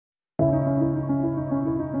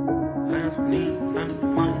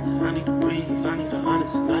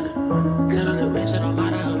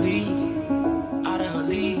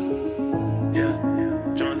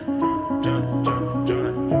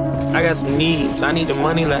got some needs. I need the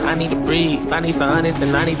money like I need to breathe. I need some honest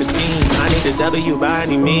and I need the scheme. I need the W by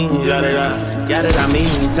any means. Yeah, that I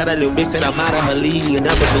mean. Tell that little bitch that I'm out of her league.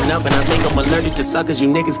 Enough is enough, and I think I'm allergic to suckers. You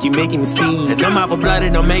niggas keep making me sneeze. And them out for blood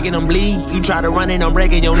and I'm making them bleed. You try to run and I'm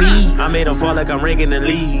breaking your knee. I made them fall like I'm ranking the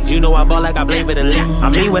leads. You know I ball like I play for the league. I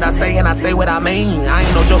mean what I say and I say what I mean. I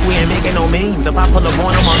ain't no joke, we ain't making no memes. If I pull up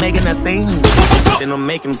on them, I'm making a scene. Then I'm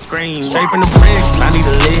making them scream. Straight from the bricks, I need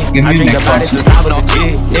a lick. I drink about it since I was a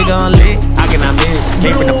kid. Nigga unlit, how can I miss?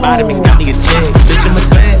 Came from the bottom and got me a check. Bitch, I'm a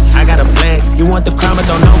threat, I got a flex. You want the crime, but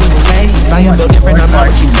don't know what it takes. I am built different, I'm not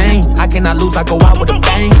what you think. I cannot lose, I go out with a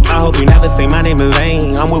bang. I hope you never say my name in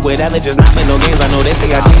vain. I'm with whatever, just not play no games. I know they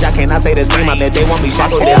say I change, I cannot say the same. I bet they want me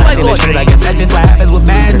shackled, they're hiding the truth. I guess that's just what happens with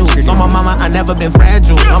bad news. On my mama, I never been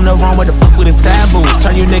fragile. I'm the wrong with the fuck with this taboo.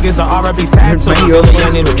 Turn you niggas to R.I.P. tattoo. Still a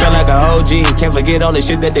young nigga, feel like a OG. Can't forget all the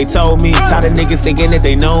shit that they told me. Tired of niggas thinking that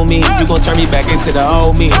they know me. You gon' turn me back into the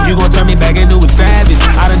old me. You gon' turn me back into a savage.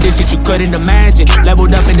 I done did shit you couldn't imagine.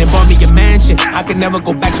 Leveled up and then bought me a mansion. I can never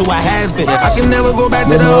go back to what has been. I can never go back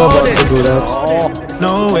to the old days.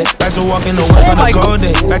 No way. Back to walking the work on the cold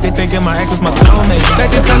day. Back to thinking my ex was my soulmate.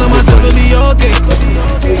 Back to telling myself it'll be okay.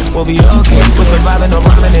 We'll be okay. We're surviving, no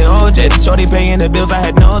Ramen and OJ. Shorty paying the bills, I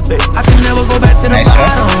had no say. I can never go back to the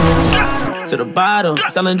bottom. To the bottom,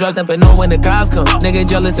 selling drugs, never know when the cops come. Nigga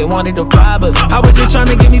jealous, they wanted to rob us. I was just trying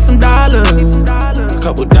to give me some dollars, a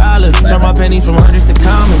couple dollars. Turn my pennies from hundreds to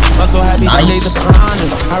common. I'm so happy the days are behind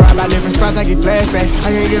us. I ride by different spots, I get flashbacks. I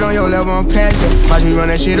can't get on your level, I'm past that. Watch me run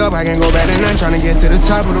that shit up, I can't go back to none. Trying to get to the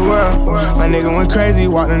top of the world. My nigga went crazy,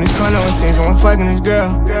 walked in this corner and seen someone fucking this girl.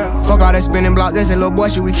 Fuck all that spinning block, that's that little boy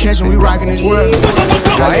shit we catchin', we rockin' this world.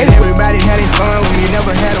 Like everybody had their fun with me, never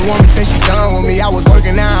had a woman say she done with me. I was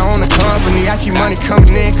working now on the company, I keep money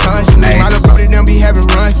coming in constantly. My little brother them be having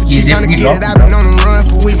runs for cheap, trying to get it, I've been on the run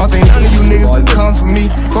for weeks. Don't think none of you niggas could come for me.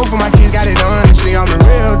 Both of my kids got it honestly, I'm the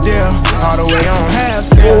real deal. All the way on half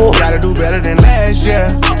still, gotta do better than last year.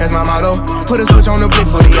 That's my motto, put a switch on the blick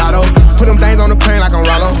for the auto. Put them things on the plane like I'm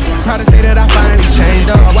Rollo. Proud to say that I finally changed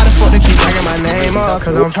up. Why the fuck they keep bringing my name up?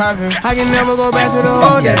 Cause I'm poppin', I can never go back to the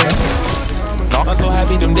old days. I'm so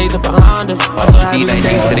happy them days are behind us. I'm so happy them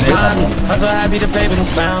days are behind me. I'm so happy the paper done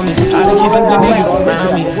found me. I done keep some good niggas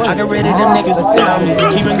around me. I got rid of them niggas around me.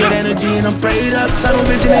 Keeping good energy and I'm prayed up. Tunnel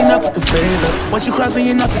vision ain't nothing can phase us. Once you cross me,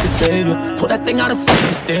 ain't nothing can save you. Pull that thing out of fucking,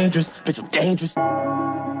 it's dangerous. Bitch, I'm dangerous.